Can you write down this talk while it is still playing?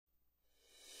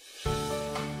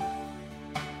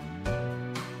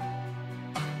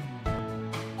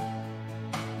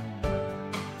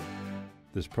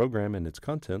This program and its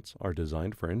contents are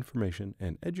designed for information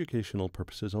and educational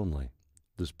purposes only.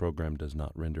 This program does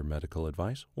not render medical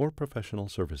advice or professional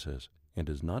services and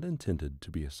is not intended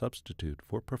to be a substitute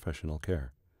for professional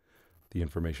care. The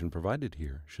information provided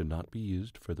here should not be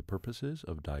used for the purposes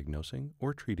of diagnosing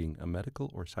or treating a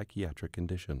medical or psychiatric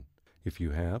condition. If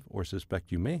you have or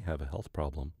suspect you may have a health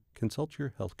problem, consult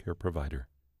your healthcare provider.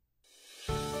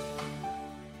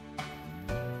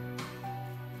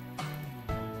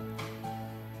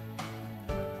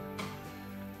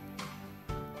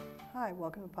 Hi,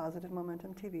 welcome to Positive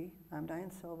Momentum TV. I'm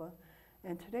Diane Silva,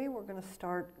 and today we're going to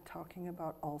start talking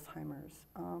about Alzheimer's.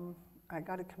 I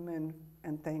got to come in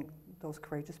and thank those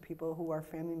courageous people who are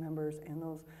family members and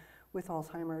those with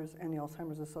Alzheimer's and the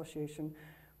Alzheimer's Association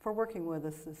for working with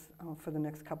us for the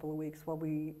next couple of weeks while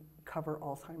we cover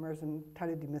Alzheimer's and try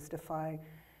to demystify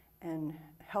and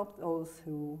help those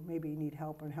who maybe need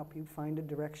help and help you find a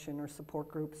direction or support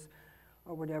groups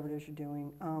or whatever it is you're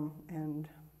doing. And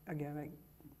again,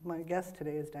 my guest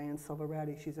today is Diane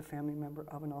Silva-Ratti. She's a family member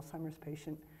of an Alzheimer's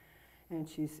patient, and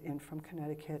she's in from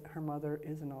Connecticut. Her mother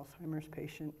is an Alzheimer's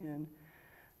patient, and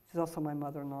she's also my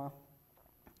mother-in-law.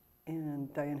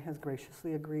 And Diane has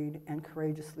graciously agreed and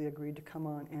courageously agreed to come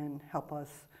on and help us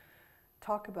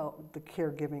talk about the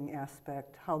caregiving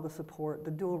aspect, how the support, the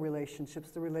dual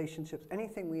relationships,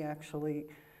 anything we actually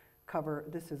cover.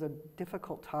 This is a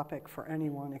difficult topic for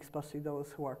anyone, especially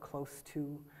those who are close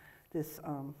to this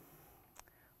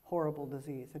horrible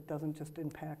disease. It doesn't just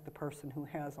impact the person who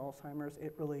has Alzheimer's,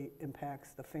 it really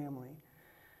impacts the family.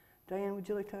 Diane, would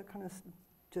you like to kind of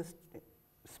just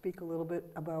speak a little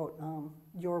bit about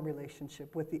your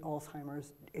relationship with the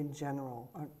Alzheimer's in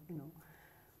general,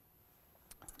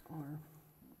 or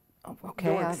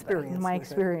okay, your experience? My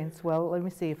experience. Well, let me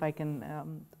see if I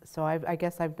can. So I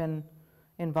guess I've been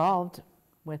involved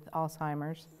with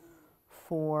Alzheimer's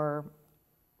for,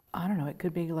 I don't know, it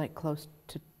could be like close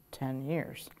to 10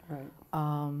 years. Right.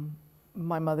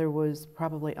 My mother was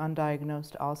probably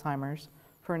undiagnosed Alzheimer's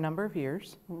for a number of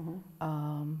years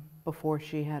before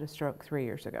she had a stroke 3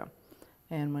 years ago.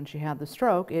 And when she had the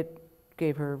stroke, it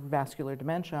gave her vascular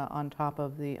dementia on top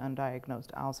of the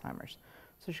undiagnosed Alzheimer's.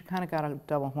 So she kind of got a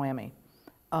double whammy.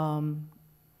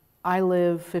 I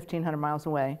live 1,500 miles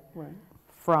away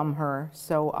from her,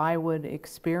 so I would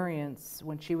experience,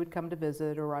 when she would come to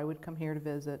visit or I would come here to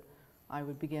visit, I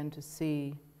would begin to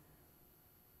see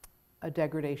a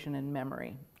degradation in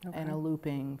memory and a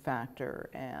looping factor,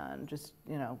 and just,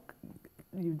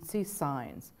 you'd see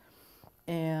signs.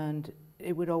 And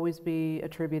it would always be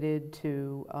attributed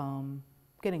to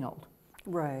getting old.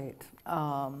 Right.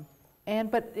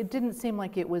 But it didn't seem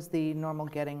like it was the normal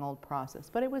getting old process.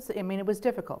 But it was, it was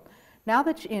difficult. Now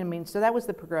that so that was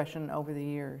the progression over the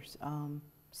years.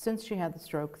 Since she had the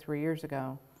stroke 3 years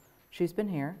ago, she's been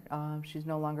here. She's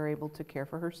no longer able to care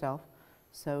for herself.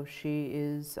 So she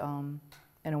is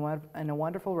in a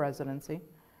wonderful residency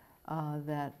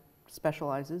that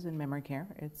specializes in memory care.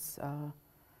 It's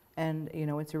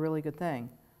it's a really good thing.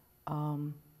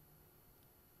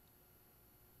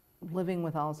 Living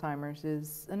with Alzheimer's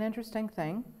is an interesting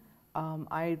thing.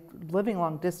 Living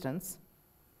long distance,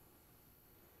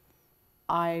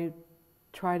 I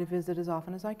try to visit as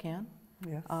often as I can.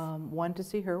 Yes. One, to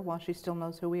see her while she still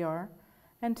knows who we are,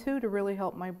 and two, to really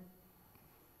help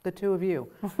the two of you.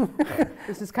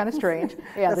 This is kind of strange.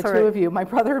 Yeah, the two of you, my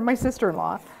brother and my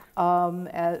sister-in-law,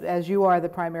 as you are the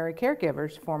primary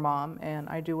caregivers for Mom, and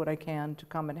I do what I can to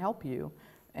come and help you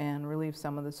and relieve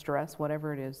some of the stress,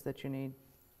 whatever it is that you need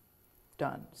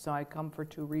done. So I come for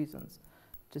two reasons: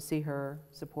 to see her,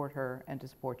 support her, and to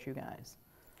support you guys.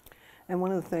 And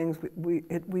one of the things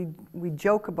we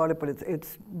joke about it, but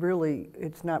it's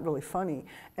not really funny.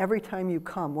 Every time you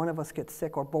come, one of us gets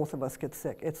sick or both of us get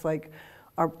sick. It's like,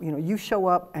 you show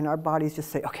up and our bodies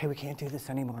just say, okay, we can't do this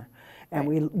anymore. And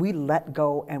we let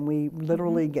go, and we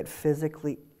literally get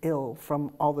physically ill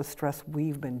from all the stress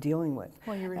we've been dealing with.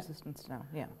 Well, your resistance now,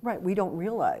 yeah. Right, we don't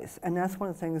realize. And that's one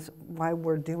of the things why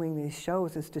we're doing these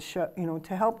shows, is to show,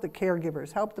 to help the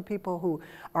caregivers, help the people who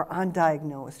are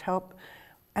undiagnosed, help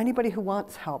anybody who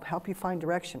wants help you find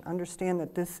direction. Understand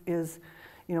that this is,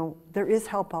 there is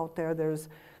help out there, there's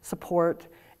support.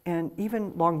 And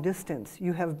even long distance,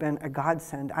 you have been a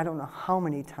godsend. I don't know how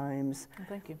many times. Well,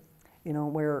 thank you.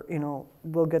 Where,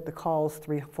 we'll get the calls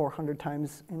 300-400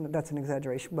 times, and that's an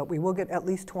exaggeration, but we will get at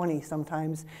least 20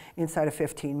 sometimes inside of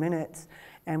 15 minutes.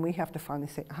 And we have to finally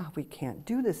say, we can't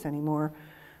do this anymore.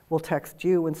 We'll text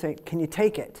you and say, can you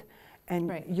take it?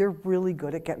 And you're really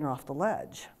good at getting her off the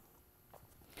ledge.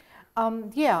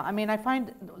 Yeah, I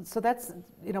find, so that's,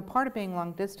 part of being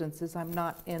long distance is I'm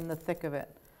not in the thick of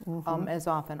it. as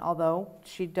often, although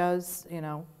she does,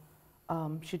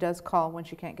 she does call when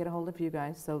she can't get a hold of you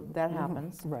guys, so that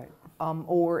happens. Right.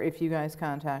 Or if you guys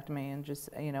contact me and just,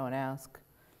 and ask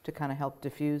to kind of help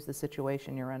diffuse the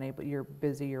situation, you're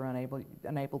busy, you're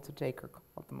unable to take her call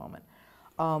at the moment.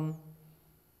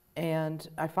 And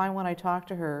I find when I talk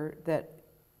to her that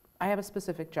I have a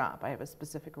specific job, I have a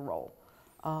specific role,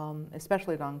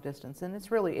 especially long distance, and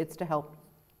it's to help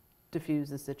diffuse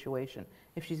the situation.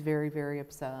 If she's very, very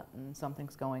upset and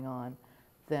something's going on,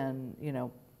 then,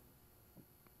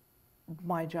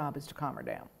 my job is to calm her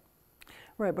down.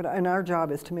 Right, and our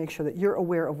job is to make sure that you're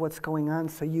aware of what's going on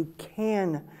so you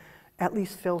can at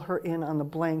least fill her in on the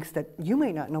blanks that you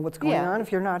may not know what's going on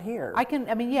if you're not here.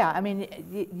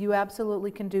 You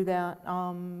absolutely can do that.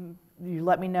 You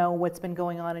let me know what's been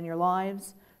going on in your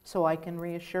lives so I can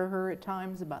reassure her at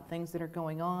times about things that are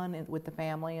going on with the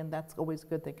family, and that's always a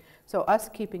good thing. So us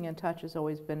keeping in touch has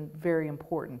always been very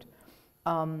important.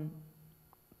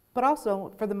 But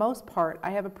also, for the most part,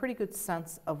 I have a pretty good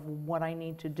sense of what I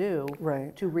need to do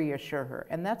to reassure her.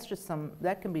 And that's just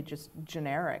that can be just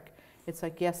generic. It's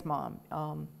like, yes, Mom,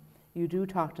 you do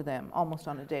talk to them almost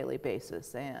on a daily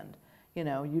basis, and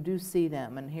you do see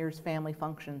them, and here's family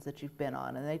functions that you've been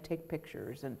on, and they take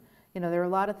pictures, and there are a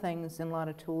lot of things and a lot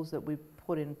of tools that we've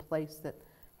put in place that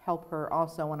help her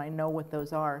also, and I know what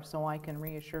those are, so I can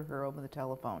reassure her over the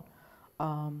telephone.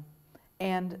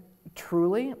 And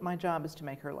truly, my job is to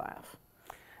make her laugh.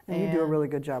 And you do a really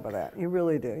good job of that. You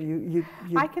really do. You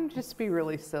I can just be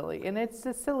really silly, and it's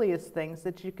the silliest things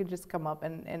that you can just come up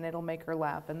and it'll make her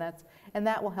laugh, and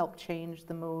that will help change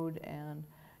the mood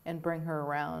and bring her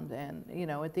around. And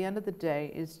at the end of the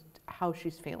day is how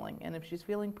she's feeling, and if she's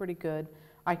feeling pretty good,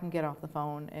 I can get off the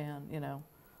phone and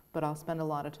but I'll spend a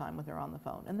lot of time with her on the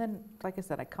phone. And then, like I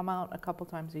said, I come out a couple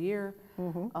times a year.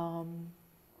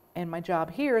 And my job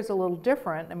here is a little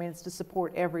different. I mean, it's to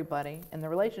support everybody, and the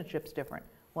relationship's different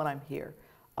when I'm here.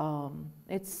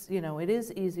 It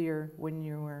is easier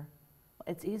when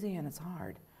it's easy and it's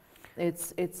hard.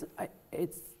 It's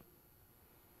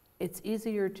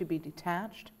easier to be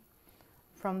detached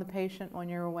from the patient when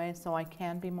you're away, so I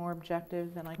can be more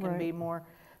objective and I can be more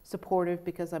supportive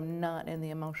because I'm not in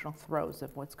the emotional throes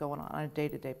of what's going on a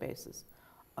day-to-day basis.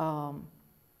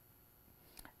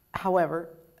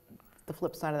 However, the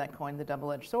flip side of that coin, the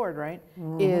double-edged sword, right,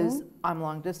 is I'm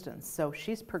long distance. So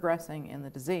she's progressing in the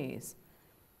disease,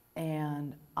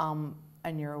 and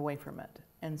you're away from it.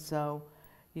 And so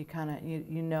you kind of,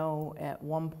 at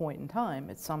one point in time,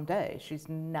 at some day, she's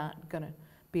not going to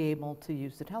be able to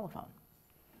use the telephone.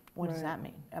 What does that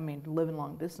mean? I mean, living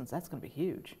long distance, that's going to be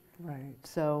huge. Right.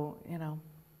 So,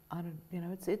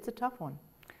 it's a tough one.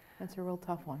 It's a real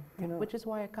tough one, which is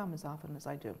why I come as often as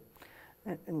I do.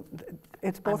 And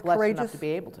it's both I'm blessed courageous enough to be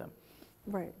able to.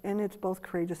 Right, and it's both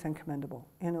courageous and commendable.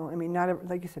 I mean,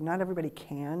 like you said, not everybody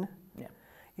can. Yeah.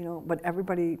 But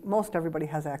most everybody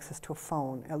has access to a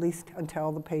phone, at least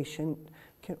until the patient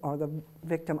or the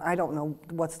victim. I don't know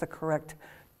what's the correct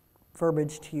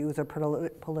verbiage to use or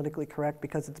politically correct,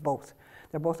 because it's both.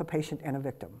 They're both a patient and a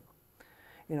victim.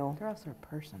 They're also a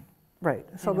person. Right.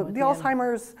 So the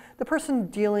Alzheimer's, the person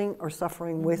dealing or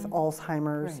suffering with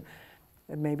Alzheimer's.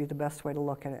 It may be the best way to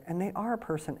look at it. And they are a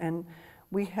person. And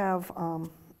we have,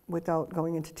 without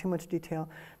going into too much detail,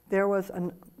 there was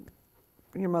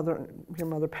your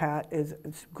mother Pat is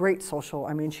great social.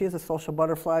 I mean, she is a social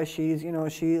butterfly. She is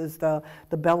the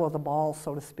belle of the ball,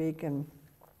 so to speak. And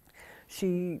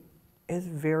she is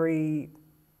very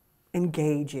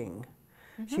engaging.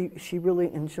 She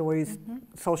really enjoys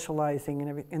socializing and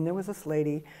everything. And there was this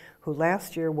lady who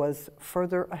last year was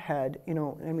further ahead. I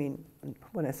mean,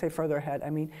 when I say further ahead, I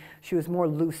mean she was more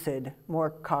lucid, more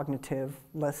cognitive,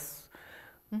 less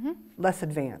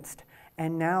advanced.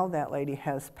 And now that lady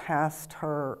has passed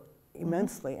her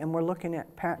immensely. And we're looking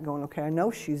at Pat going, okay, I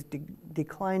know she's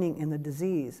declining in the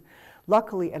disease,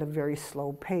 luckily at a very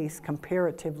slow pace,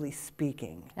 comparatively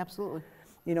speaking. Absolutely.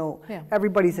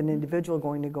 Everybody's an individual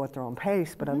going to go at their own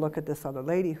pace, but I look at this other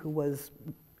lady who was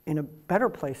in a better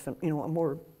place, a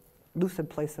more lucid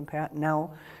place than Pat.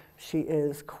 Now she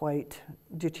is quite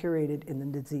deteriorated in the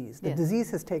disease. The disease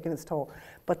has taken its toll,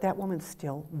 but that woman's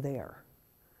still there.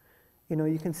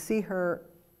 You can see her,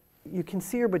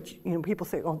 but people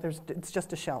say, oh, it's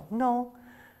just a shell. No,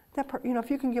 if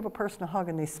you can give a person a hug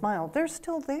and they smile, they're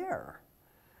still there.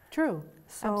 True.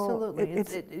 So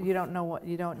absolutely. You don't know what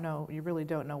you don't know. You really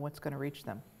don't know what's going to reach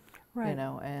them. Right.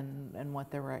 And what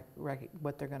they're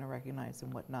going to recognize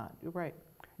and what not. You're right.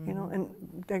 And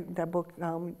that book.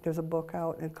 There's a book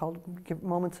out. It's called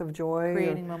Moments of Joy.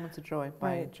 Creating Moments of Joy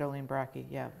by Jolene Brackey.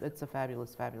 Yeah, it's a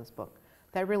fabulous, fabulous book.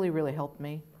 That really, really helped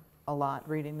me. a lot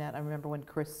reading that. I remember when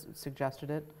Chris suggested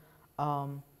it,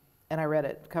 and I read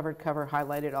it cover to cover,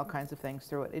 highlighted all kinds of things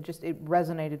through it. It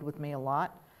resonated with me a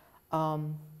lot,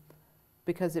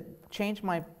 because it changed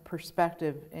my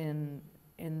perspective in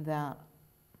that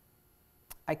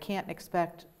I can't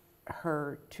expect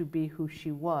her to be who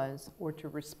she was or to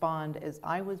respond as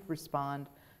I would respond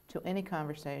to any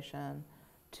conversation,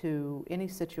 to any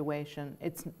situation.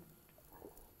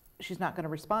 She's not going to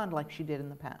respond like she did in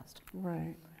the past.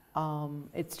 Right.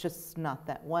 It's just not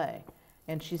that way,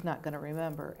 and she's not going to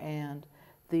remember. And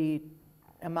the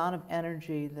amount of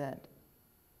energy that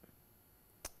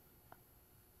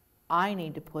I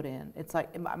need to put in, it's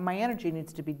like my energy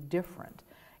needs to be different.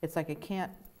 It's like I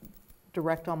can't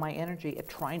direct all my energy at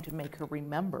trying to make her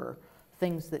remember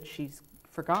things that she's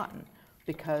forgotten,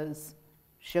 because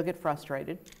she'll get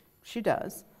frustrated. She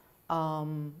does.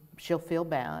 She'll feel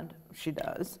bad. She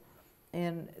does.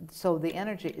 And so the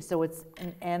energy,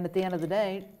 and at the end of the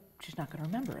day, she's not going to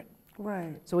remember it.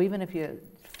 Right. So even if you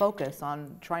focus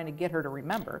on trying to get her to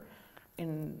remember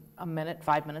in a minute,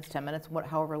 5 minutes, 10 minutes,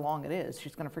 however long it is,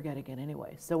 she's going to forget again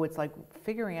anyway. So it's like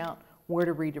figuring out where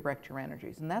to redirect your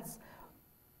energies. And that's,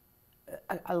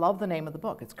 I love the name of the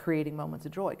book. It's Creating Moments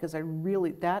of Joy, because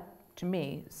that to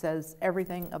me says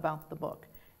everything about the book.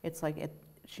 It's like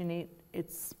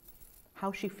it's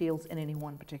how she feels in any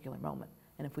one particular moment.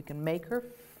 And if we can make her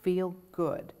feel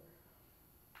good,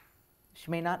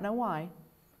 she may not know why.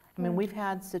 I mean, we've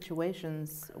had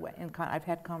situations, and I've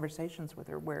had conversations with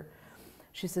her where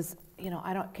she says,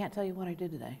 I can't tell you what I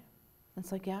did today. And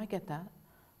it's like, yeah, I get that.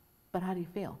 But how do you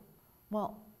feel?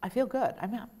 Well, I feel good.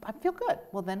 I feel good.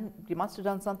 Well, then you must have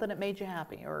done something that made you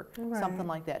happy, or something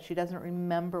like that. She doesn't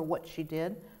remember what she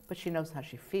did, but she knows how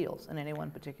she feels in any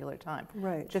one particular time.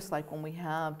 Right. Just like when we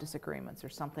have disagreements or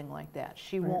something like that.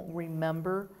 She won't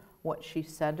remember what she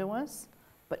said to us,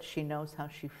 but she knows how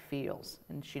she feels,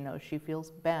 and she knows she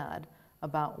feels bad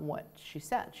about what she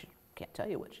said. She can't tell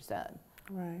you what she said.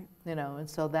 Right. And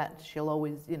so that she'll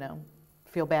always,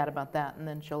 feel bad about that, and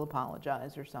then she'll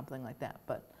apologize or something like that.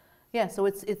 But yeah, so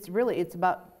it's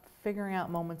about figuring out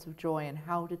moments of joy and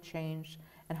how to change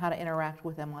and how to interact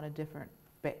with them on a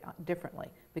differently,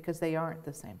 because they aren't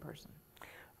the same person.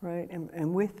 Right,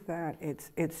 and with that,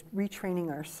 it's retraining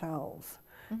ourselves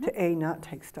to not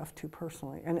take stuff too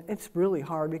personally. And it's really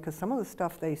hard, because some of the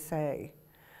stuff they say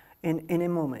in a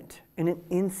moment, in an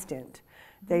instant,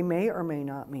 they may or may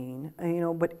not mean,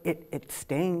 but it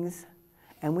stings.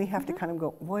 And we have to kind of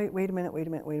go, wait a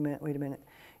minute.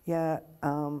 Yeah,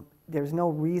 there's no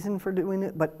reason for doing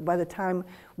it, but by the time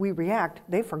we react,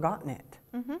 they've forgotten it.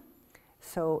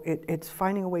 So it's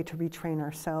finding a way to retrain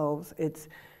ourselves.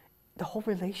 The whole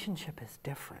relationship is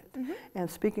different. And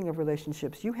speaking of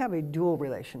relationships, you have a dual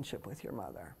relationship with your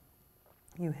mother.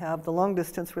 You have the long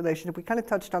distance relationship. We kind of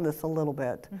touched on this a little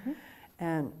bit.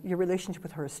 And your relationship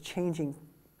with her is changing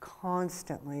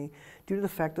constantly due to the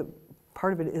fact that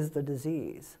part of it is the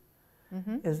disease,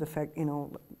 is the fact,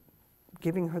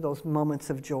 giving her those moments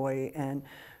of joy. And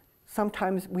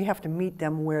sometimes we have to meet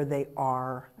them where they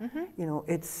are.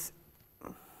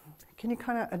 Can you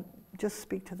kind of just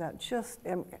speak to that?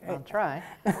 I'll try.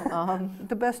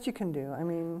 The best you can do. I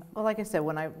mean, well, like I said,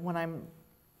 when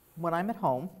I'm at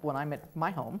home, when I'm at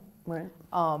my home, right.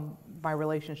 My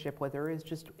relationship with her is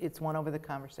it's one over the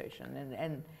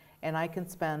conversation, and I can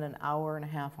spend an hour and a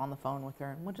half on the phone with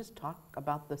her, and we'll just talk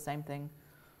about the same thing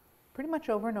pretty much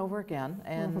over and over again.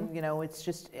 And it's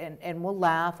just, and we'll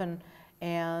laugh, and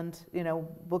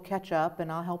we'll catch up,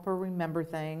 and I'll help her remember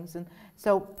things. And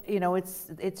so,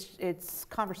 it's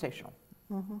conversational.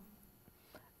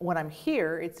 When I'm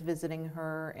here, it's visiting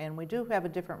her, and we do have a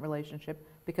different relationship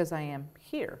because I am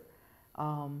here.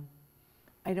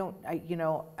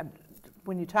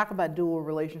 When you talk about dual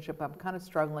relationship, I'm kind of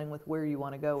struggling with where you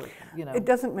want to go with, It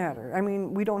doesn't matter. I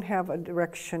mean, we don't have a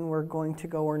direction we're going to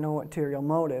go or no ulterior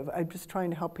motive. I'm just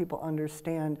trying to help people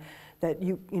understand that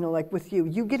like with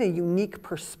you get a unique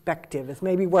perspective is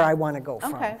maybe where I want to go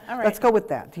from. Okay, all right. Let's go with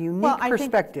that, the unique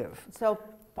perspective.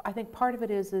 I think part of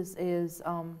it is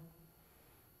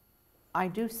I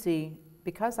do see,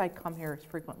 because I come here as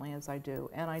frequently as I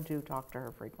do, and I do talk to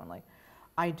her frequently,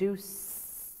 I do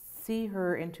see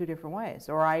her in two different ways,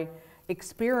 or I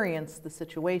experience the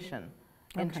situation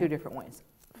in two different ways.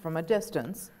 From a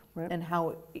distance, and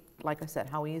how, like I said,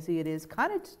 how easy it is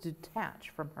kind of to detach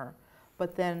from her.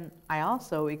 But then I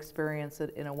also experience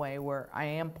it in a way where I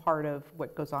am part of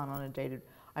what goes on a day-to-day.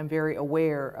 I'm very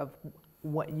aware of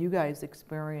what you guys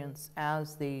experience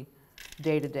as the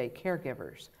day-to-day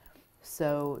caregivers.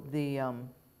 So the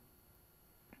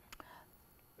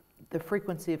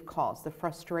frequency of calls, the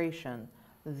frustration,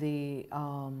 the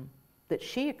that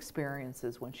she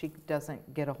experiences when she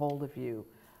doesn't get a hold of you,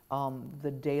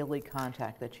 the daily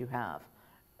contact that you have.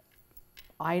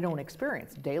 I don't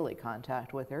experience daily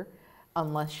contact with her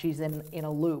unless she's in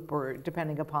a loop, or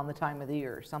depending upon the time of the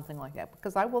year or something like that,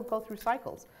 because I will go through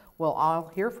cycles. Well, I'll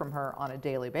hear from her on a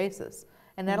daily basis,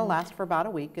 and that'll last for about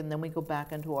a week, and then we go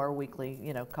back into our weekly,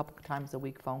 you know, couple times a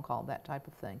week phone call, that type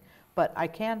of thing. But I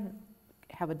can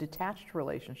have a detached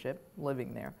relationship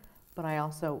living there, but I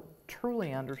also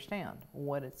truly understand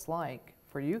what it's like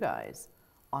for you guys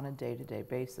on a day-to-day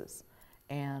basis,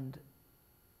 and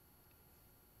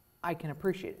I can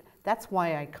appreciate it. That's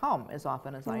why I come as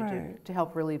often as I do, to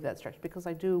help relieve that stress, because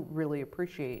I do really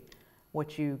appreciate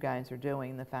what you guys are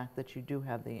doing, the fact that you do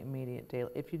have the immediate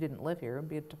daily. If you didn't live here, it'd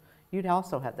be you'd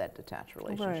also have that detached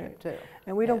relationship too.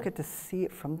 And we don't get to see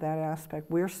it from that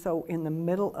aspect. We're so in the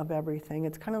middle of everything.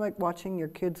 It's kind of like watching your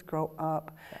kids grow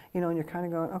up, you know, and you're kind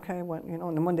of going, okay, what, you know,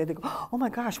 and then one day they go, oh my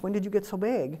gosh, when did you get so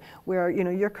big? Where, you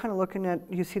know, you're kind of looking at,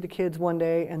 you see the kids one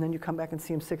day and then you come back and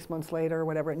see them 6 months later or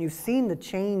whatever, and you've seen the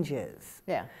changes.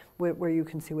 Yeah. Where you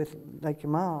can see with, like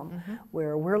your mom,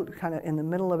 where we're kind of in the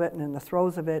middle of it and in the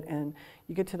throes of it, and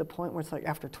you get to the point where it's like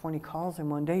after 20 calls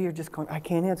in one day, you're just going, I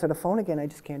can't answer the phone again, I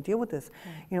just can't deal with this.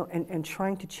 You know, and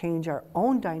trying to change our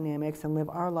own dynamics and live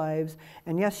our lives.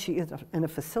 And yes, she is in a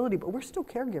facility, but we're still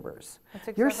caregivers. That's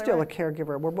exactly You're still right. a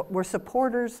caregiver. We're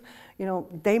supporters. You know,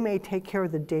 they may take care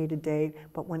of the day-to-day,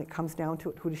 but when it comes down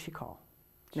to it, who does she call?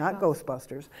 Not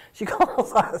Ghostbusters. She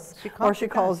calls us, or she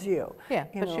calls you. Yeah,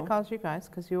 you but she know. calls you guys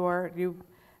because I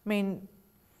mean,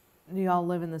 you all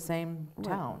live in the same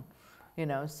town, you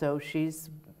know, so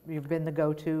you've been the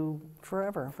go-to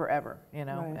forever, you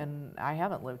know, and I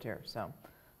haven't lived here, so,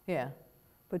 yeah.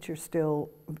 But you're still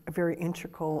very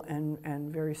integral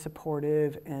and very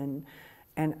supportive, and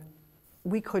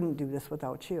we couldn't do this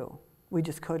without you. We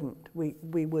just couldn't. We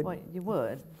would. Well, you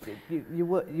would. You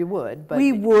would. But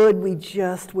we would. We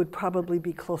just would probably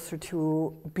be closer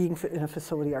to being in a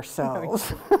facility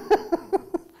ourselves.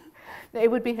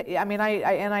 It would be. I mean,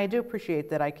 I do appreciate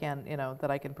that I can, you know, that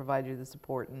I can provide you the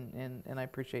support, and I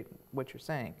appreciate what you're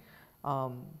saying.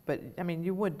 But I mean,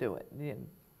 you would do it.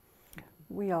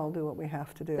 We all do what we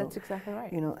have to do. That's exactly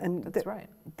right. You know, and that's right.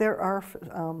 There are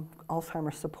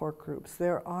Alzheimer's support groups.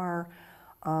 There are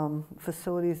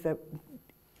facilities that,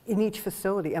 in each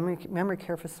facility, I mean, memory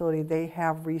care facility, they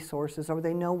have resources, or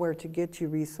they know where to get you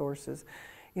resources.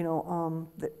 You know,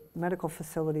 the medical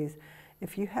facilities,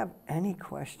 if you have any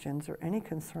questions or any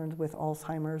concerns with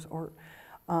Alzheimer's, or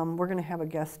we're going to have a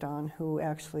guest on who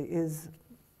actually is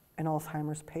an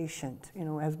Alzheimer's patient, you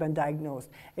know, has been diagnosed.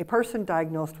 A person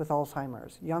diagnosed with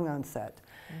Alzheimer's, young onset.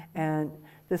 And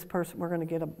this person, we're going to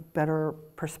get a better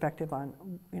perspective on,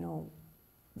 you know,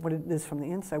 what it is from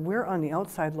the inside. We're on the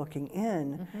outside looking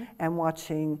in and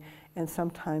watching, and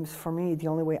sometimes for me, the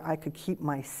only way I could keep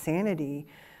my sanity,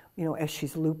 you know, as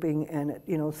she's looping and,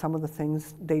 you know, some of the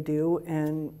things they do,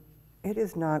 and it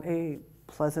is not a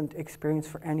pleasant experience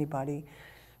for anybody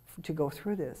to go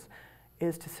through this,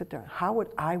 is to sit down. How would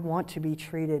I want to be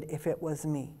treated if it was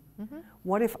me?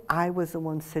 What if I was the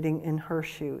one sitting in her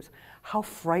shoes? How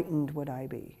frightened would I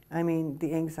be? I mean,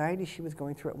 the anxiety she was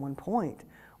going through at one point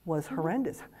was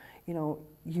horrendous. You know,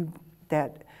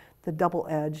 the double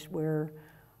edge where,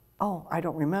 oh, I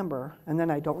don't remember, and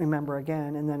then I don't remember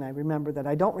again, and then I remember that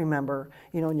I don't remember,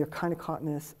 you know, and you're kind of caught in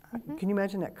this. Can you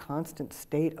imagine that constant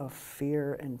state of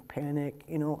fear and panic,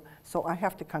 you know? So I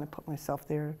have to kind of put myself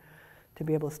there to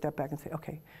be able to step back and say,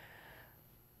 okay,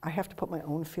 I have to put my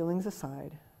own feelings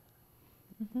aside,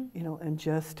 you know, and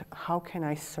just how can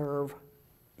I serve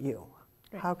you?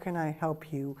 Right. How can I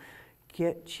help you?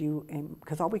 Get you in,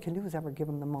 because all we can do is ever give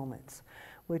them the moments,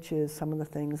 which is some of the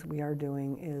things we are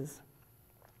doing is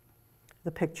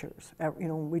the pictures. You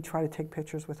know, we try to take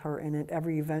pictures with her, and at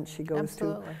every event she goes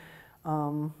to,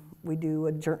 we do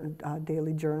a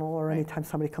daily journal, or anytime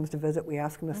somebody comes to visit, we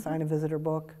ask them to sign a visitor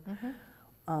book.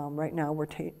 Right now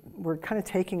we're kind of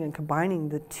taking and combining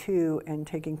the two and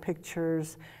taking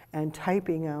pictures and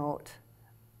typing out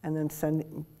and then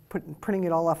printing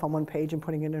it all off on one page and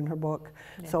putting it in her book.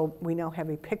 So we now have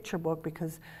a picture book,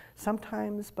 because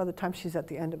sometimes by the time she's at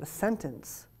the end of a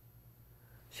sentence,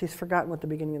 she's forgotten what the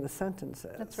beginning of the sentence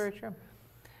is. That's very true.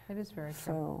 It is very true.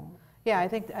 So, yeah, I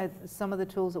think some of the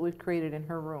tools that we've created in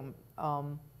her room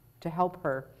to help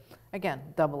her, again,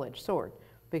 double-edged sword,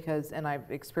 because, and I've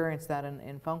experienced that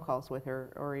in phone calls with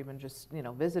her, or even just, you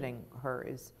know, visiting her,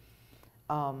 is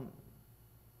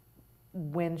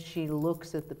when she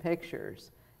looks at the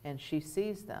pictures and she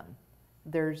sees them,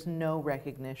 there's no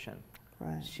recognition.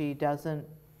 right. She doesn't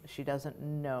she doesn't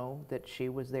know that she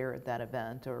was there at that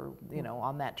event or, you know,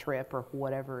 on that trip or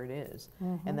whatever it is.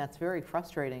 And that's very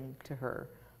frustrating to her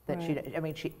that Right. I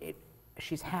mean,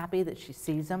 she's happy that she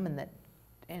sees them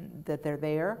and that they're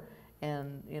there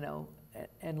and, you know,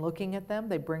 and looking at them,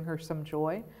 they bring her some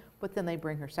joy, but then they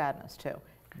bring her sadness too.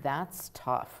 That's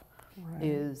tough, Right.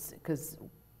 is because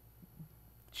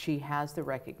she has the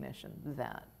recognition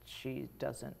that she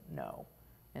doesn't know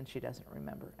and she doesn't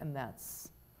remember, and that's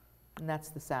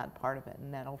the sad part of it,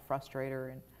 and that'll frustrate her,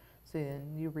 and so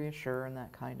then you reassure and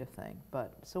that kind of thing.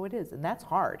 But so it is, and that's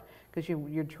hard because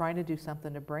you're trying to do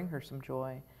something to bring her some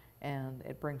joy, and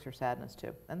it brings her sadness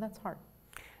too, and that's hard.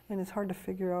 And it's hard to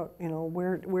figure out, you know,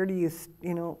 where do you,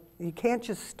 you know, you can't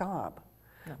just stop,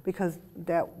 No. because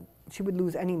that she would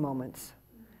lose any moments,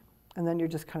 and then you're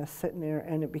just kind of sitting there,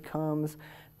 and it becomes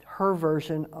her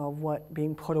version of what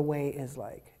being put away is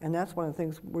like. And that's one of the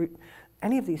things,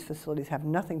 any of these facilities have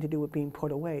nothing to do with being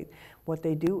put away. What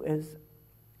they do is,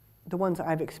 the ones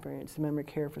I've experienced, the memory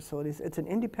care facilities, it's an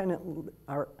independent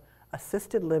or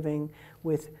assisted living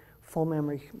with full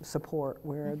memory support,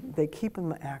 where they keep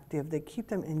them active, they keep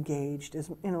them engaged. As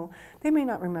you know, they may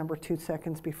not remember 2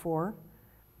 seconds before,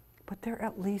 but they're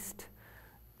at least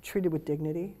treated with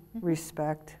dignity,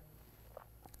 respect.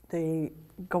 They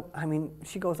go, I mean,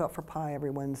 she goes out for pie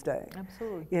every Wednesday.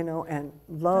 Absolutely. You know, and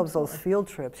loves those field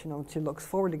trips. You know, she looks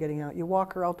forward to getting out. You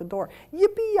walk her out the door,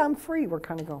 yippee, I'm free. We're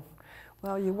kind of going,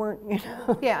 well, you weren't, you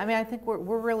know. Yeah, I mean, I think we're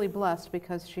really blessed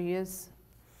because she is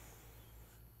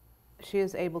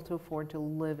able to afford to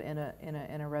live in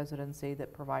a residency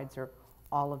that provides her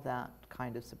all of that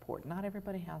kind of support. Not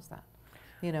everybody has that.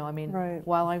 You know, I mean, Right.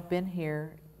 while I've been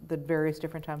here, the various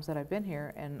different times that I've been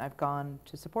here, and I've gone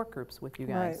to support groups with you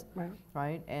guys,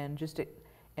 right? And just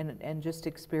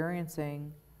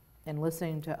experiencing and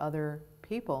listening to other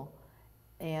people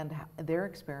and their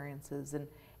experiences,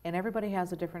 and everybody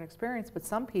has a different experience, but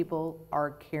some people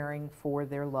are caring for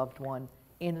their loved one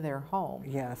in their home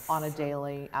Yes. on a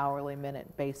daily, hourly,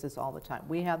 minute basis all the time.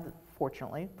 We have,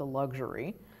 fortunately, the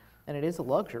luxury, and it is a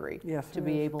luxury, Yes, to it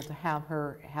be is. able to have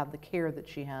her have the care that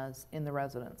she has in the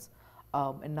residence,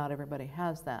 and not everybody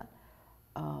has that.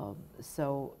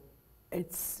 So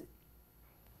it's,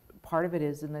 part of it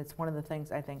is, and it's one of the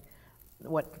things I think,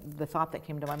 what the thought that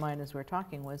came to my mind as we were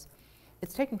talking was,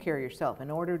 it's taking care of yourself.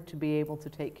 In order to be able to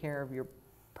take care of your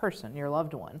person, your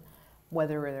loved one,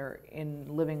 whether they're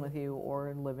living with you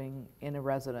or living in a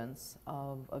residence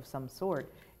of some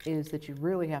sort, is that you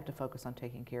really have to focus on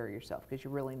taking care of yourself, because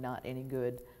you're really not any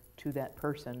good to that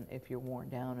person if you're worn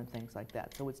down and things like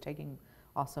that. So it's taking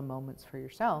awesome moments for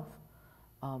yourself.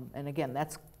 And again,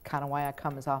 that's kind of why I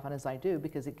come as often as I do,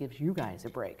 because it gives you guys a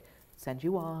break. Send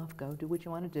you off, go do what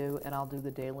you want to do, and I'll do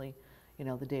the daily, you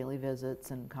know, the daily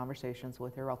visits and conversations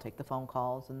with her. I'll take the phone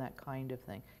calls and that kind of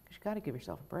thing, because you got to give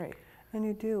yourself a break. And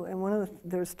you do. And one of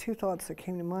there's two thoughts that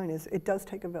came to mind is it does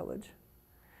take a village,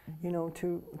 you know,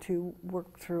 to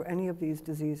work through any of these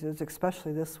diseases,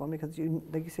 especially this one, because you,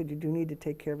 like you said, you do need to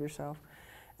take care of yourself.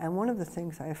 And one of the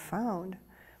things I have found,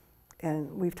 and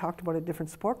we've talked about it in different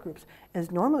support groups, is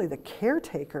normally the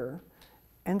caretaker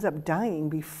ends up dying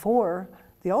before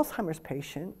the Alzheimer's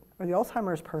patient or the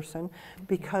Alzheimer's person,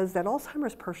 because that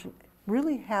Alzheimer's person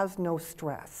really has no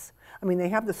stress. I mean, they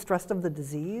have the stress of the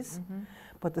disease,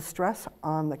 but the stress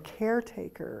on the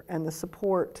caretaker and the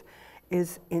support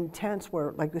is intense,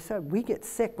 where, like we said, we get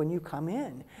sick when you come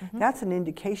in. That's an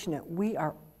indication that we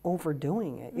are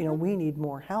overdoing it. You know, we need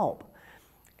more help.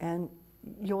 And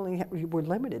we're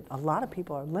limited. A lot of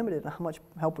people are limited on how much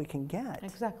help we can get.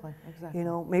 Exactly, exactly. You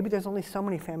know, maybe there's only so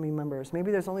many family members.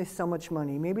 Maybe there's only so much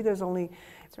money. Maybe there's only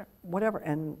whatever.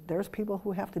 And there's people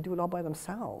who have to do it all by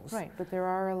themselves. Right, but there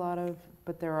are a lot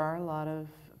of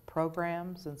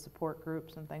programs and support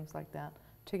groups and things like that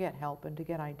to get help and to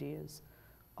get ideas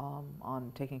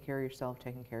on taking care of yourself,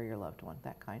 taking care of your loved one,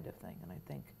 that kind of thing. And I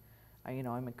think, you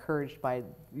know, I'm encouraged by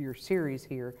your series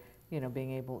here. You know,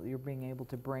 you're being able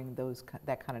to bring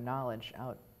that kind of knowledge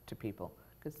out to people,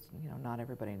 because, you know, not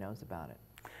everybody knows about it.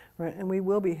 Right, and we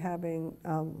will be having,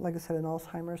 like I said, an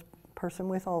Alzheimer's person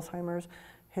with Alzheimer's,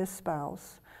 his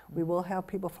spouse. We will have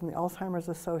people from the Alzheimer's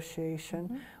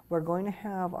Association. We're going to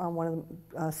have one of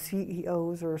the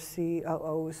CEOs or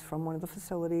COOs from one of the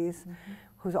facilities,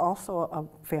 who's also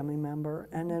a family member,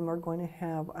 and then we're going to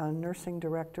have a nursing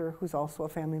director who's also a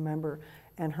family member,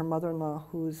 and her mother-in-law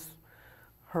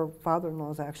her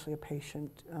father-in-law is actually a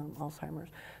patient, Alzheimer's.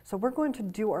 So we're going to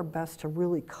do our best to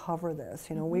really cover this.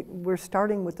 You know, we're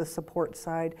starting with the support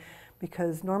side,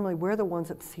 because normally we're the ones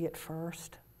that see it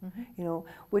first, you know,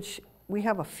 which we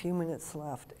have a few minutes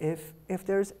left. If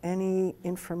there's any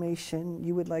information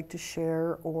you would like to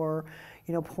share, or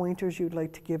pointers you'd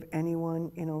like to give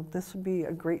anyone, this would be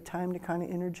a great time to kind of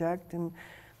interject. And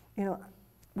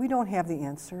we don't have the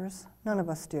answers. None of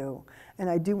us do. And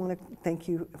I do want to thank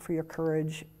you for your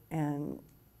courage and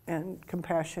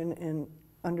compassion and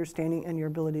understanding, and your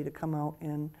ability to come out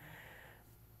and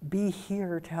be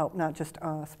here to help not just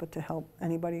us, but to help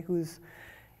anybody who's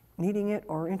needing it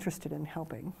or interested in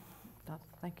helping.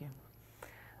 Thank you.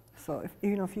 So if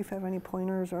you have any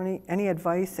pointers or any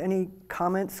advice, any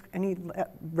comments, any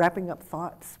wrapping up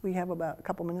thoughts, we have about a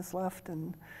couple minutes left.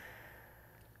 And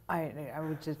I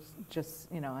would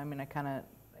just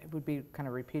it would be kind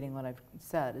of repeating what I've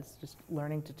said. It's just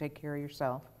learning to take care of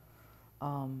yourself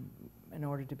in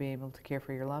order to be able to care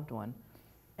for your loved one.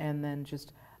 And then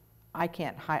I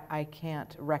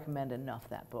can't recommend enough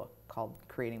that book called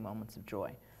Creating Moments of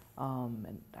Joy.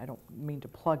 And I don't mean to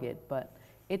plug it, but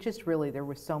it just really, there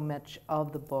was so much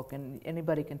of the book, and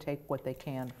anybody can take what they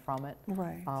can from it.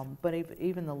 Right. But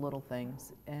even the little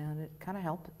things, and it kind of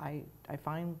helped. I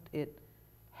find it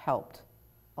helped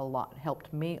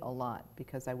me a lot,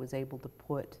 because I was able to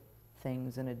put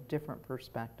things in a different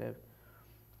perspective,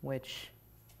 which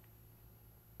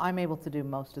I'm able to do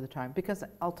most of the time, because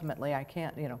ultimately I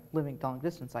can't, living long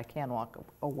distance, I can walk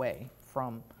away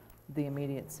from the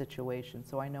immediate situation.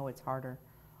 So I know it's harder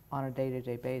on a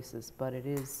day-to-day basis, but it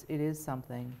is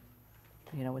something,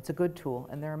 it's a good tool,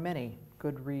 and there are many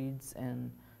good reads and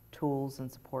tools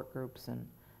and support groups, and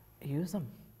use them.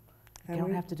 You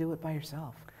don't have to do it by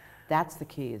yourself. That's the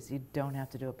key, is you don't have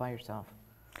to do it by yourself.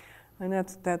 And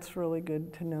that's really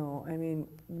good to know. I mean,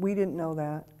 we didn't know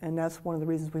that, and that's one of the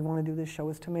reasons we want to do this show,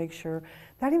 is to make sure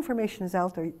that information is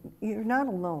out there. You're not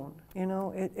alone.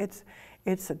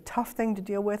 It's a tough thing to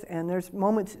deal with, and there's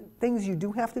things you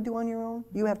do have to do on your own.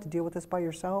 You have to deal with this by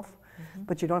yourself,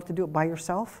 but you don't have to do it by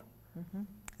yourself.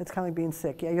 It's kind of like being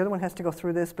sick. Yeah, you're the one who has to go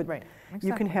through this, but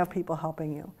you can have people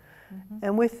helping you.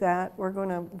 And with that, we're going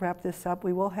to wrap this up.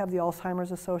 We will have the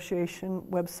Alzheimer's Association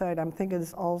website. I'm thinking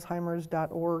it's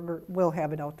alzheimers.org, or we'll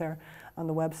have it out there on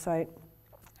the website.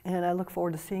 And I look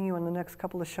forward to seeing you on the next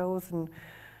couple of shows, and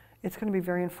it's going to be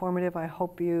very informative. I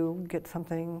hope you get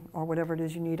something or whatever it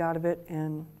is you need out of it,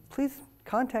 and please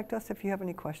contact us if you have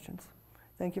any questions.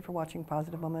 Thank you for watching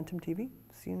Positive Momentum TV.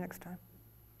 See you next time.